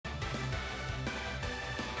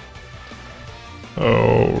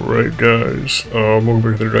Alright guys, welcome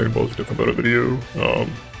back to the Dragon Ball Z Dokkan Battle video.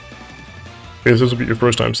 If this will be your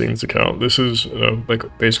first time seeing this account, this is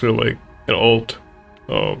like basically like an alt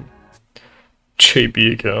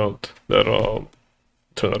JP account that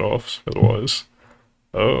turn that off otherwise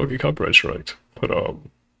I'll get copyright striked. But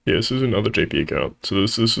yeah, this is another JP account. So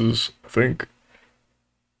this is, I think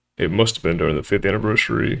it must have been during the 5th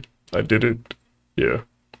anniversary. I did it, yeah.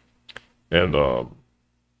 And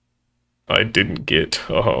I didn't get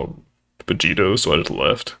Vegito, so I just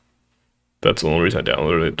left. That's the only reason I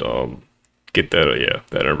downloaded it. Get that, yeah,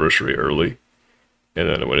 that anniversary early. And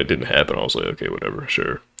then when it didn't happen, I was like, okay, whatever,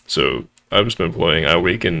 sure. So I've just been playing. I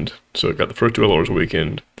awakened, so I got the first two LRs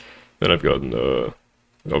awakened. Then I've gotten,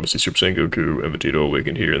 obviously Super Saiyan Goku and Vegito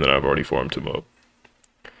awakened here, and then I've already farmed him up.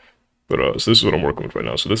 But, so this is what I'm working with right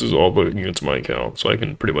now. So this is all the units in my account, so I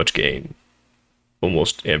can pretty much gain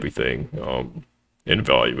almost everything, in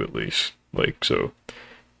value at least. Like, so,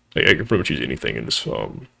 I can pretty much use anything in this, so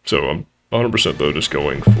I'm 100% though just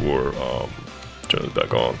going for, turn it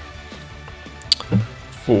back on.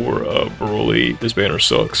 For, BROLY, this banner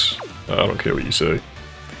sucks. I don't care what you say.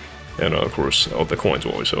 And, of course, the coins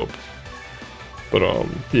will always help. But,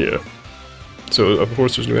 yeah. So, of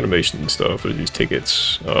course, there's new animation and stuff, there's these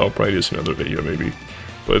tickets. I'll probably do this in another video, maybe.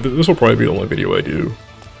 But this will probably be the only video I do.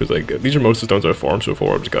 Because, like, these are most of the stones I've farmed so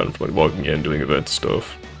far. I've just gotten from, like, logging in, doing events and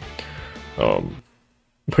stuff.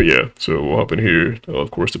 But yeah, so we'll hop in here. Of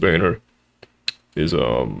course, the banner is,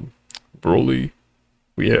 BROLY.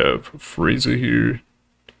 We have Frieza here.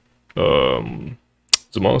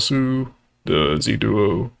 Zamasu, the Z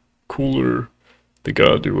Duo, Cooler, the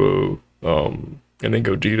God Duo, and then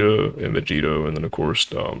Gogeta and Vegito, and then, of course,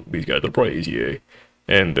 these guys are probably AZA.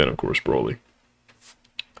 And then, of course, BROLY.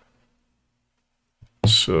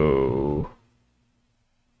 So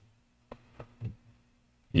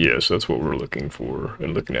yes, that's what we're looking for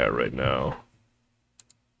and looking at right now.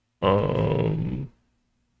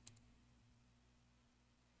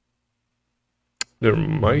 There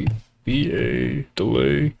might be a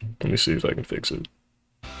delay. Let me see if I can fix it.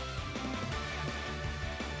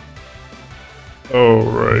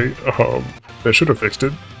 Alright, I should have fixed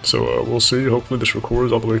it. So we'll see. Hopefully this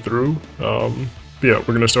records all the way through. Yeah,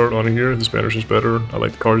 we're gonna start on here. This banner's just better. I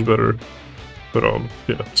like the cards better. But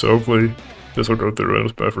yeah, so hopefully this will go through, and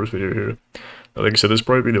it's my first video here. Like I said, this will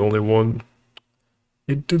probably be the only one.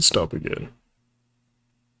 It did stop again.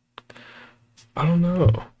 I don't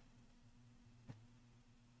know.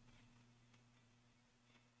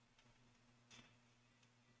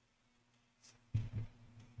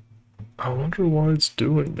 I wonder why it's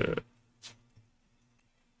doing that.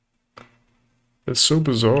 It's so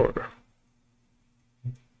bizarre.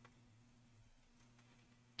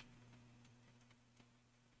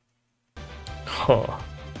 Huh.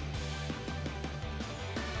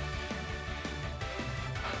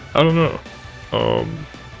 I don't know.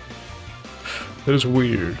 That is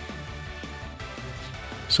weird.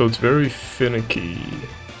 So it's very finicky.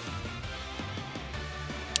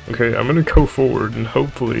 Okay, I'm gonna go forward and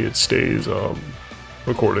hopefully it stays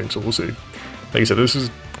recording, so we'll see. Like I said, this is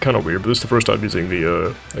kind of weird, but this is the first time using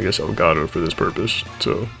the I guess Elgato for this purpose.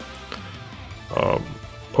 So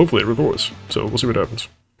hopefully it records. So we'll see what happens.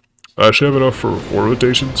 I should have enough for 4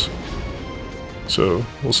 rotations, so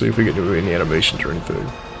we'll see if we get to any animations or anything.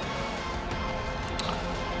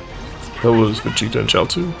 That was Vegeta and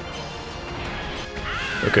Chaozu.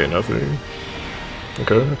 Okay, nothing.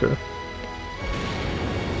 Okay.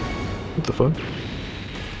 What the fuck?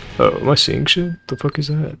 Oh, am I seeing shit? The fuck is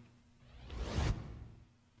that?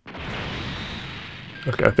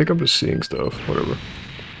 Okay, I think I'm just seeing stuff. Whatever.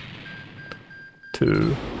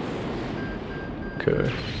 2.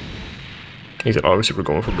 Okay. He said, obviously we're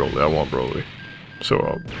going for BROLY. I want BROLY.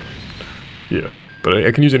 So, yeah. But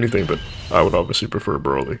I can use anything, but I would obviously prefer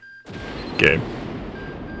BROLY. Game.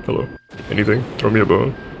 Hello. Anything? Throw me a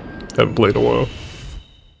bone. Haven't played in a while.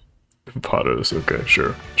 Patos. Okay,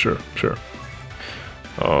 sure.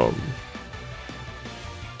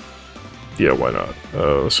 Yeah, why not?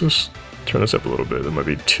 Let's just turn this up a little bit. That might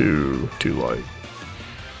be too light.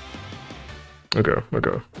 Okay.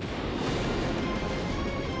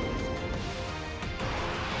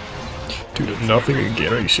 Dude, nothing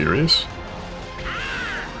again? Are you serious?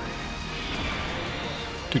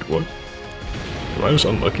 Dude, what? Am I just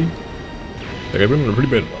unlucky? Like, I've been on a pretty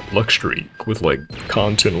bad luck streak with, like,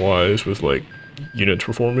 content-wise, with, like, units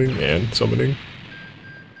performing and summoning.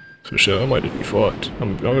 So shit, I might just be fucked.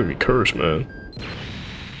 I'm gonna be cursed, man.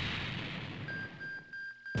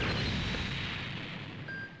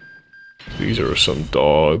 These are some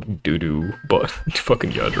dog doo-doo but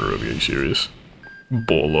fucking Yajirobe, are you serious?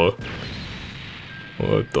 Bola.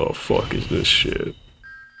 What the fuck is this shit?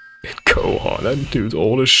 Gohan, that dude's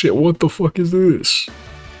old as shit. What the fuck is this?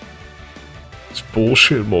 It's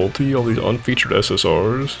bullshit multi, all these unfeatured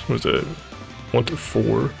SSRs. What is that? 1 to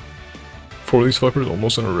 4? 4 of these fuckers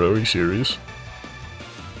almost in a row, are you serious?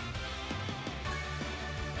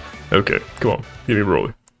 Okay, come on, give me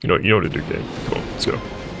BROLY. You know what to do, game. Come on, let's go.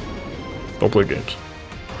 Don't play games.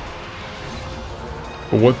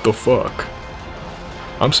 But what the fuck?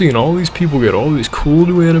 I'm seeing all these people get all these cool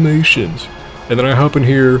new animations, and then I hop in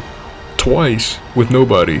here twice with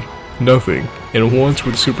nobody, nothing, and once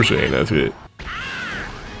with Super Saiyan, that's it.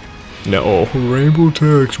 Now, oh, rainbow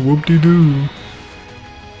text, whoop-de-doo.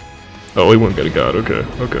 Oh, he went got a god, okay,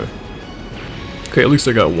 okay. Okay, at least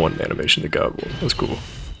I got one animation that got one, that's cool.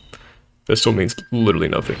 That still means literally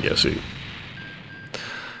nothing, yeah, see.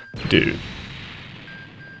 Dude.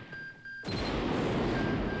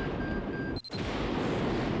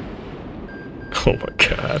 Oh my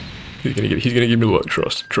god. He's gonna give me luck,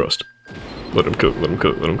 trust. Let him cook.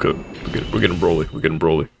 We're getting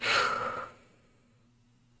BROLY.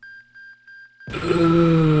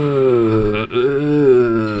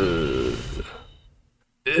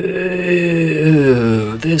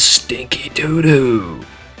 This stinky doo-doo.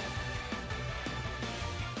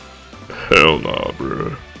 Hell nah,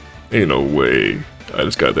 bruh. Ain't no way. I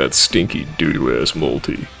just got that stinky doo-doo ass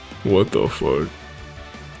multi. What the fuck?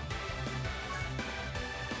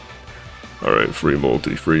 Alright, free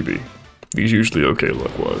multi, freebie. These usually okay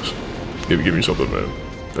luck-wise. Give me something, man.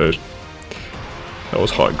 That was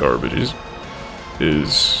hot garbage.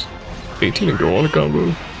 Is 18 and go on a combo?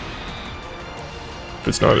 If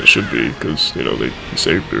it's not, it should be, because, you know, he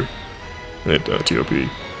saved her. And TOP.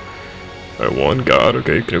 Alright, 1, God,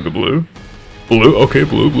 okay, can I go blue? Blue, okay,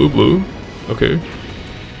 blue. Okay.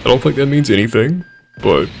 I don't think that means anything,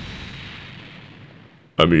 but...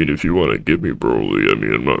 I mean, if you want to give me BROLY, I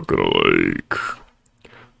mean, I'm not gonna, like...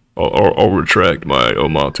 I'll retract my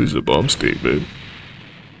OMATSU's a bum statement.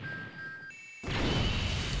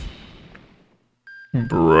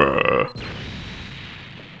 Bruh.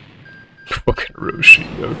 Fucking Roshi,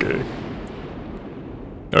 okay.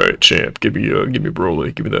 Alright, champ, give me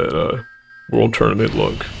BROLY, give me that, World Tournament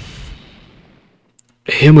luck.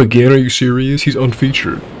 Him again, are you serious? He's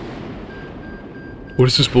unfeatured. What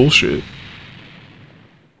is this bullshit?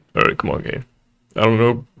 Alright, come on, game. I don't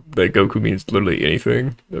know that Goku means literally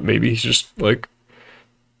anything. Maybe he's just, like...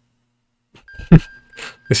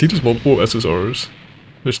 Is he just multiple SSRs?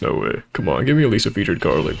 There's no way. Come on, give me at least a featured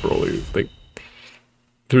card like BROLY. Like,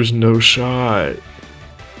 there's no shot.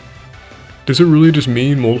 Does it really just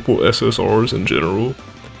mean multiple SSRs in general?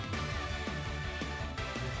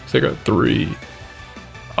 So I got 3.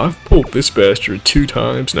 I've pulled this bastard 2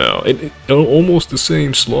 times now, and almost the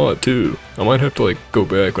same slot too. I might have to like go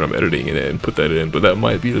back when I'm editing it and put that in, but that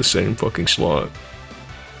might be the same fucking slot.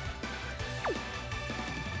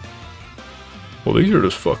 Well, these are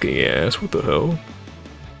just fucking ass, what the hell?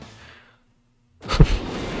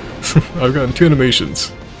 I've gotten 2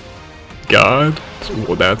 animations. God?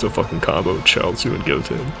 Well, that's a fucking combo, Chaozu and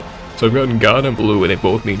Goten. So I've gotten God and Blue, and they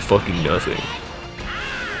both mean fucking nothing.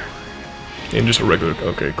 And just a regular,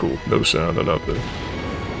 okay, cool. No sound, no nothing.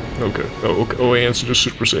 Okay. Oh, okay. Oh, and it's just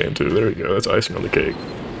Super Saiyan 2. There you go. That's icing on the cake.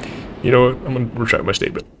 You know what? I'm gonna retract my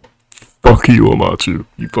statement. Fuck you, OMATSU.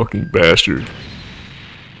 You fucking bastard.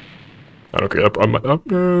 I don't care. I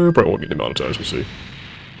probably won't get demonetized. We'll see.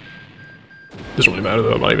 Doesn't really matter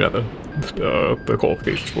though. I'm not even at the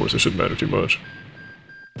qualifications for us. It shouldn't matter too much.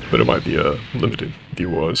 But it might be limited if he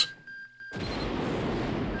was.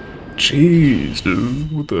 Jeez,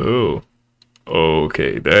 dude. What the hell?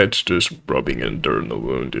 Okay, that's just rubbing in dirt in the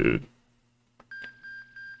wound, dude.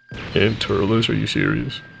 And Turles, are you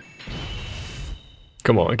serious?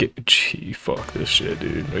 Come on, gee, fuck this shit,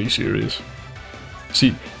 dude. Are you serious?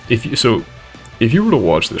 See, if you were to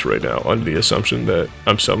watch this right now under the assumption that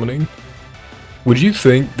I'm summoning, would you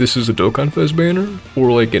think this is a Dokkan Fest banner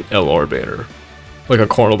or like an LR banner, like a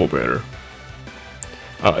Carnival banner?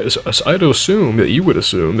 I'd assume that you would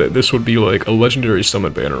assume that this would be like a legendary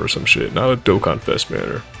summon banner or some shit, not a Dokkan Fest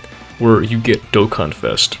banner, where you get Dokkan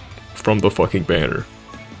Fest from the fucking banner.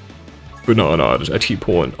 But no, I just keep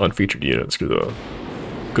pulling unfeatured units,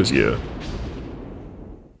 cause yeah.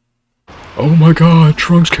 Oh my god,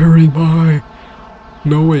 Trunks carrying my...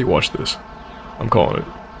 No way, watch this. I'm calling it.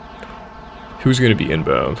 Who's gonna be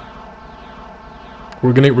inbound?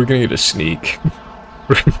 We're gonna get a sneak.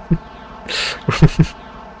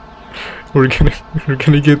 We're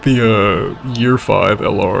gonna get the year 5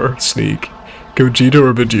 LR sneak. Gogeta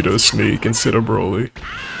or Vegeta sneak instead of BROLY.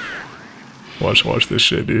 Watch this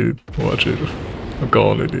shit, dude. Watch it. I'm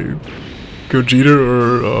calling it, dude. Gogeta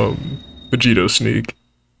or Vegito sneak?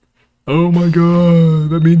 Oh my god,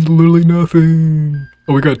 that means literally nothing.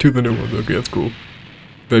 Oh, we got two of the new ones. Okay, that's cool.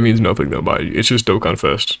 That means nothing though, mind you. It's just Dokkan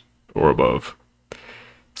Fest or above.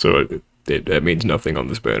 So that means nothing on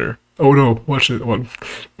this banner. Oh no, watch it. One.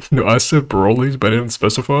 No, I said Broly's, but I didn't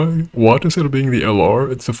specify. Watch, instead of being the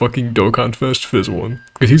LR, it's the fucking Dokkan Fest Fizz one.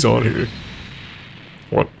 Because he's on here.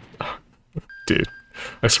 What? Dude,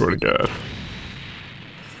 I swear to God.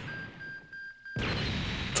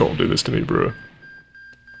 Don't do this to me, bro.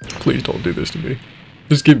 Please don't do this to me.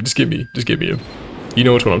 Just give me him. You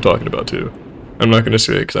know which one I'm talking about too. I'm not gonna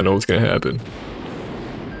say it because I know what's gonna happen.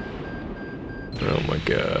 Oh my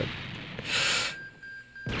god.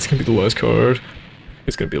 It's gonna be the last card.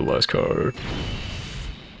 It's gonna be the last card.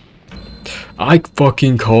 I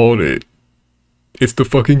fucking called it. It's the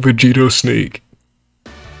fucking Vegito snake.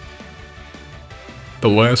 The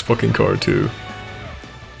last fucking card too.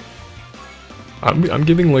 I'm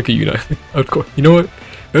giving like a unite. Of course, you know what?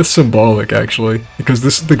 That's symbolic actually, because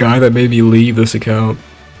this is the guy that made me leave this account.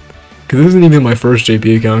 Because this isn't even my first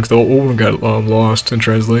JP account, because the old one got lost in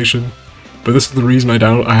translation. But this is the reason I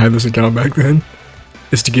had this account back then,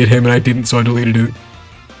 is to get him, and I didn't, so I deleted it.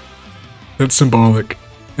 That's symbolic.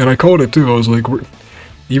 And I called it too. I was like,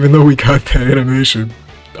 even though we got that animation,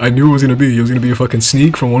 I knew it was gonna be. It was gonna be a fucking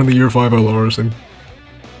sneak from one of the year 5 LRs, and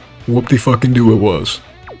whoop-de-fucking-do it was.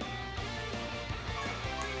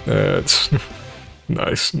 That's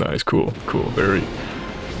nice, cool,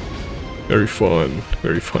 very fun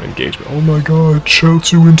engagement. Oh my god,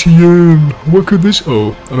 Chaozu and Tien! What could this—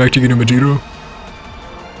 oh, I'm actually getting Vegito.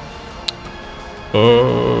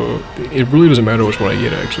 It really doesn't matter which one I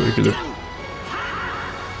get actually, because it—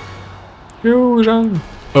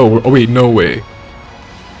 oh, wait, no way.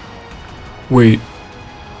 Wait,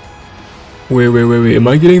 am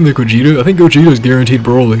I getting the Gogeta? I think Gogeta is guaranteed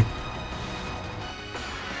Broly.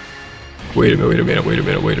 Wait a minute.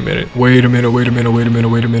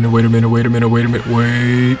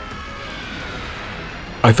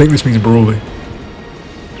 I think this means Broly.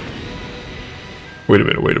 Wait a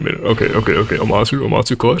minute. Okay.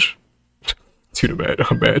 Omatsu clutch? Dude,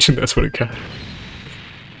 imagine that's what it got.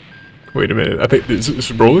 Wait a minute, I think this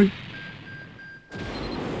is Broly?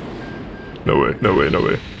 No way.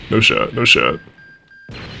 No shot.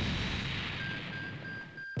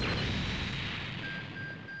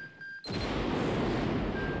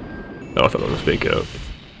 Oh, I thought that was fake out.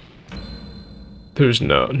 There's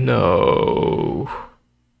no.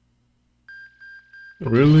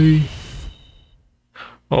 Really?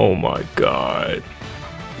 Oh my god.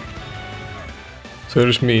 So I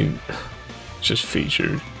just mean, it's just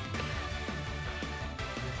featured.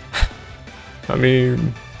 I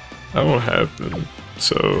mean, I don't have them,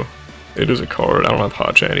 so it is a card. I don't have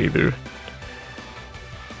Hot Chan either.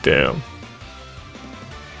 Damn.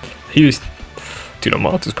 Dude,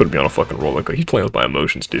 OMATSU's putting me on a fucking roller coaster. He's playing with my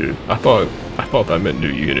emotions, dude. I thought that meant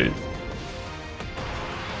new unit.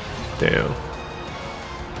 Damn.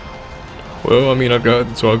 Well, I mean, I've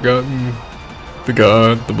gotten the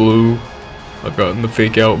God, the Blue. I've gotten the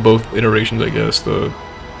fake out, both iterations, I guess. The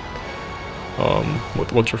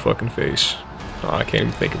what's her fucking face? Oh, I can't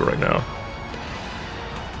even think of it right now.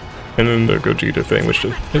 And then the Gogeta thing, which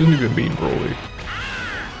doesn't even mean Broly.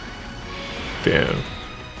 Damn.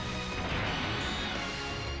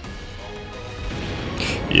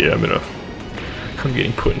 Yeah, I'm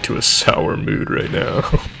getting put into a sour mood right now.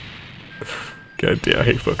 God damn, I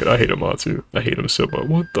hate OMATSU. I hate him so much.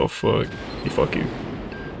 What the fuck? Hey, fuck you.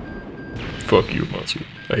 Fuck you, OMATSU.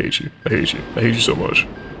 I hate you so much.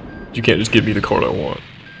 You can't just give me the card I want.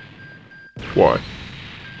 Why?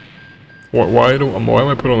 Why am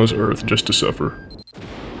I put on this earth just to suffer?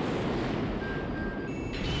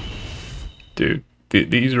 Dude.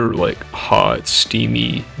 These are like hot,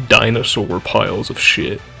 steamy dinosaur piles of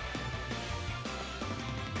shit.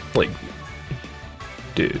 Like,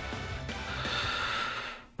 dude.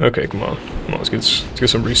 Okay, come on, let's get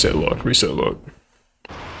some reset luck.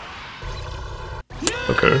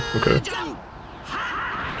 Okay.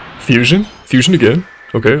 Fusion again.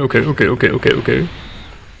 Okay.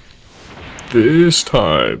 This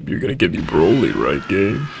time you're gonna give me Broly, right,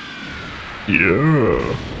 game?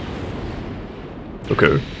 Yeah.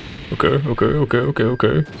 Okay.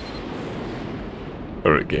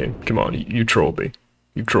 Alright, game. Come on, you trolled me.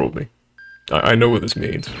 I know what this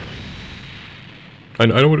means. I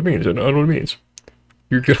know what it means.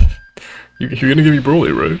 You're gonna give me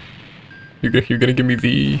Broly, right? You're gonna give me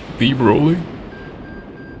the Broly?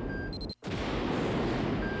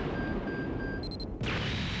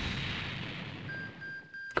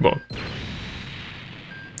 Come on.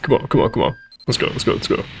 Let's go.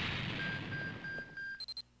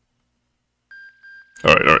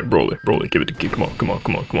 Broly, Broly, give it to Come on, come on,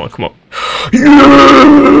 come on, come on, come on. Yeah!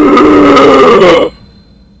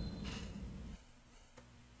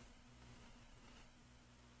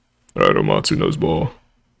 Alright, Omatsu knows ball.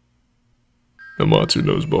 Omatsu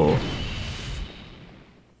knows ball.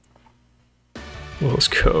 Let's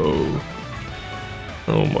go.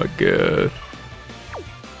 Oh my god.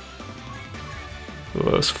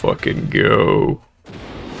 Let's fucking go.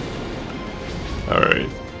 Alright.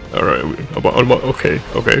 Alright. Okay.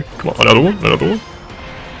 Okay. Come on. Another one? Another one?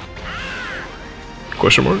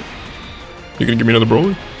 Question mark? You gonna give me another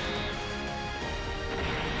Broly?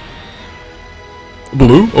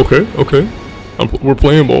 Blue? Okay. Okay. We're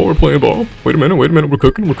playing ball. We're playing ball. Wait a minute. Wait a minute. We're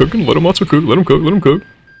cooking. We're cooking. Let him cook. Let him cook. Let him cook.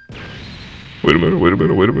 Wait a minute. Wait a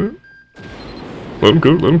minute. Wait a minute. Let him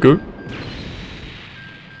cook. Let him cook.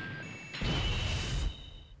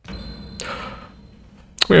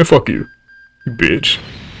 Man, fuck you. You bitch.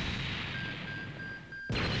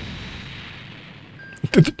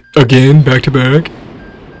 Again, back to back.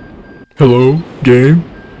 Hello, game.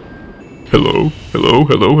 Hello, hello,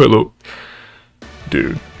 hello, hello.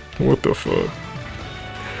 Dude, what the fuck?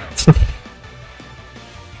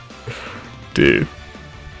 Dude,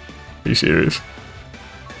 are you serious?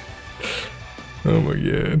 Oh my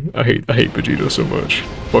god, I hate Vegeta so much.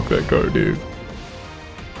 Fuck that card, dude.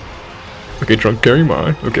 Okay, Trunk carry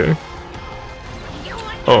mine. Okay.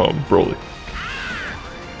 Broly.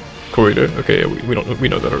 Corrida. Okay, yeah, we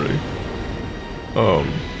know that already.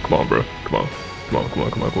 Come on, bro. Come on. Come on, come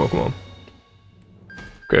on, come on, come on, come on.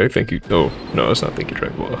 Okay, thank you. Oh, no, that's not thank you,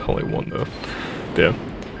 Dragon Ball. Only one though. Damn.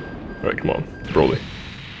 Alright, come on. Broly.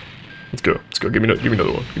 Let's go. Let's go. Give me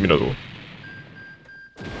another one. Give me another one.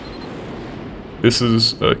 This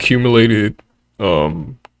is accumulated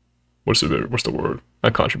what's the word?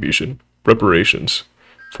 Not contribution. Reparations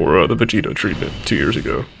for the Vegeta treatment 2 years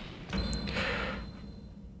ago.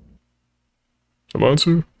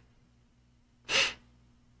 OMATSU?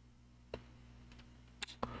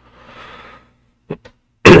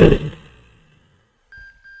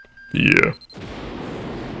 Yeah.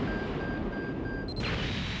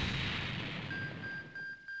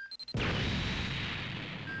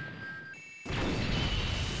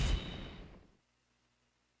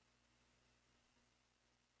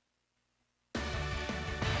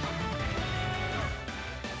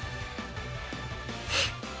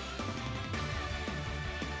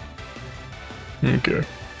 Okay.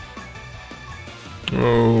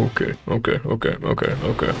 Okay, okay, okay, okay,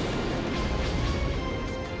 okay.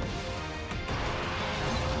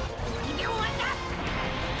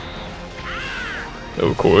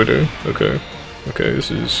 Oh, corridor. Okay. Okay, this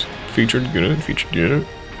is featured unit,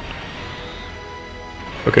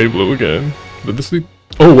 Okay, blue again. Did this lead?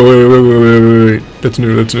 Oh, wait. That's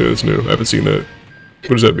new. I haven't seen that. What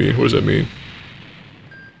does that mean? What does that mean?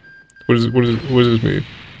 What does this mean?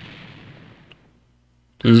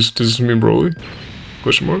 Does this mean Broly?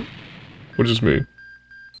 Question mark? What does this mean?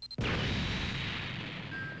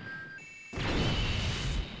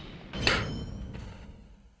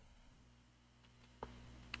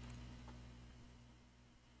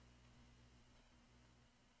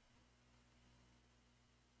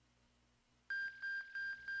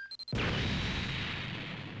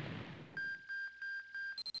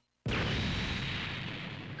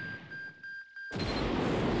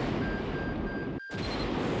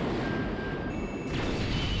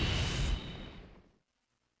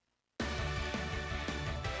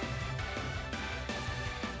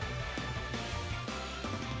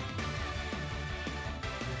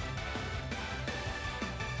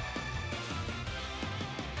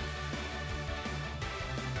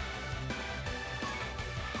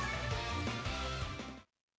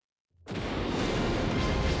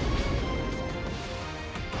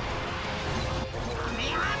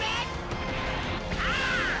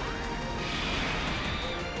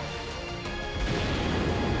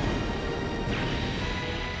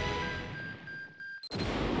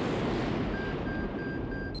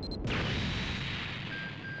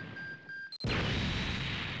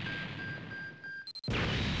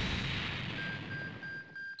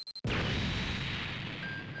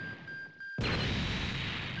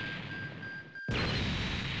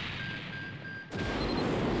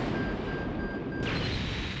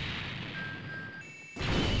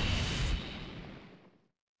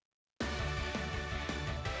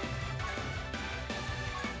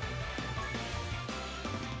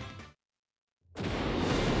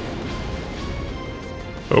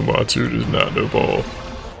 OMATSU does not know ball.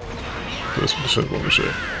 This is what we say.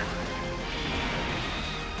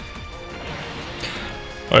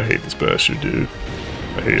 I hate this bastard, dude.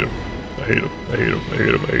 I hate him. I hate him. I hate him. I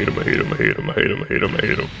hate him. I hate him. I hate him. I hate him. I hate him. I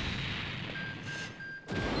hate him.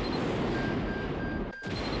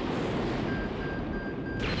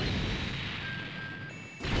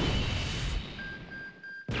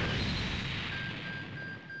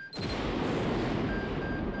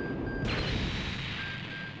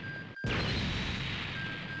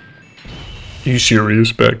 You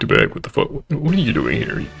serious? Back to back? What the fuck? What are you doing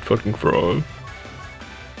here, you fucking fraud?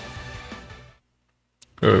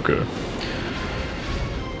 Okay.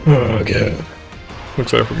 Oh, god.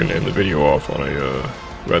 Looks like we're gonna end the video off on a,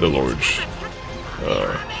 rather large,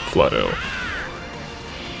 flat L.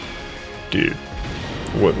 Dude.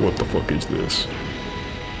 What the fuck is this?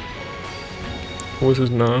 What is this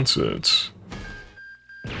nonsense?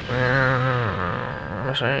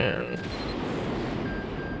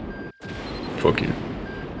 Fuck you.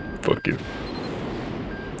 Fuck you.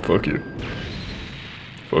 Fuck you.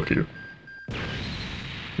 Fuck you.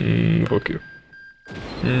 Fuck you.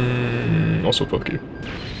 Also fuck you.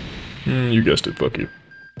 You guessed it, fuck you.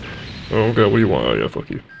 Oh god, what do you want? Oh yeah, fuck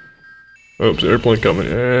you. Oops, airplane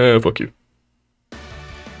coming. Fuck you.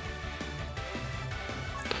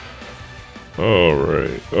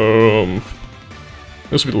 Alright,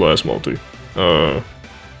 this will be the last multi. Nah,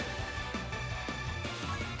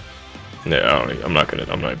 I'm not even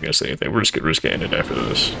gonna say anything. We're just gonna end it after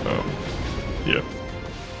this. Yeah.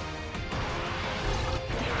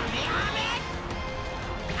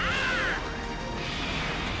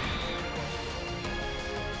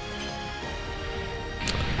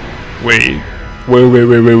 Wait.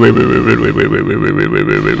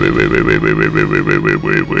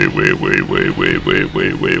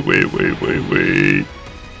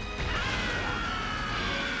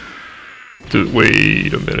 Just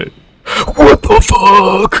wait a minute. What the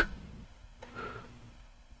fuck?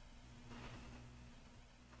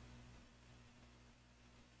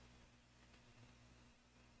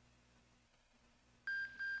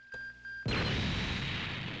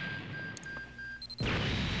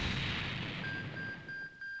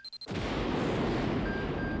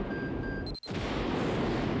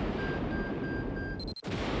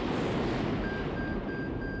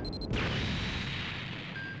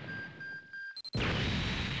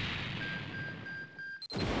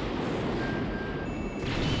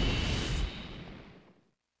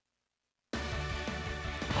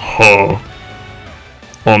 Huh.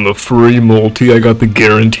 On the free multi, I got the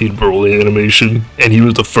guaranteed BROLY animation, and he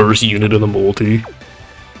was the first unit in the multi.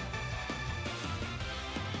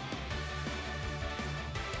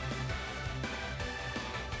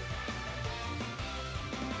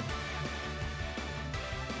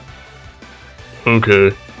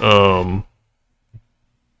 Okay,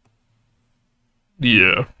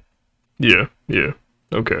 yeah.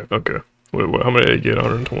 Okay. Wait, how many did I get?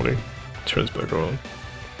 120. Turn this back on.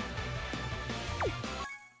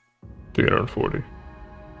 340. I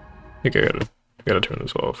think I gotta turn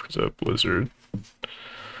this off because of that blizzard.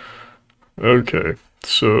 Okay,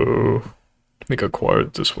 so I think I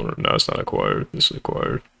acquired this one. No, it's not acquired. This is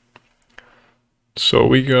acquired. So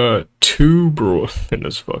we got 2 bro in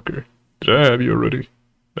this fucker. Did I have you already?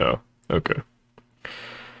 No. Okay.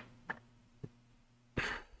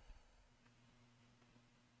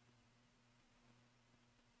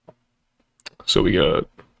 So we got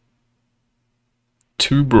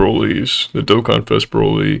 2 Brolys, the Dokkan Fest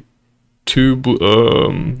Broly, 2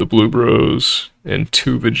 the Blue Bros, and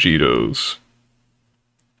 2 Vegetos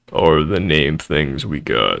are the name things we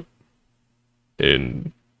got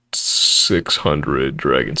in 600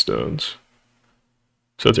 Dragonstones.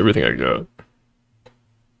 So that's everything I got.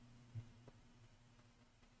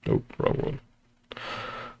 Nope, wrong one.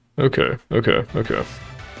 Okay.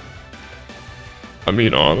 I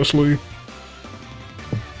mean, honestly,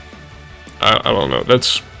 I don't know.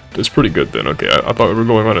 That's pretty good then. Okay, I thought we were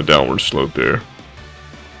going on a downward slope there.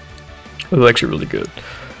 That's actually really good.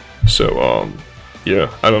 So,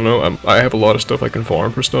 yeah, I don't know. I have a lot of stuff I can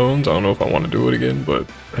farm for stones. I don't know if I want to do it again, but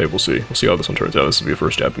hey, we'll see. We'll see how this one turns out. This will be a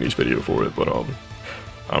first Japanese video for it, but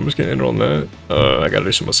I'm just gonna end it on that. I gotta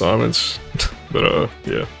do some assignments, but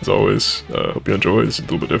yeah, as always, hope you enjoy. This is a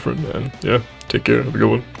little bit different, and yeah, take care. Have a good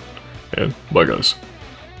one, and bye, guys.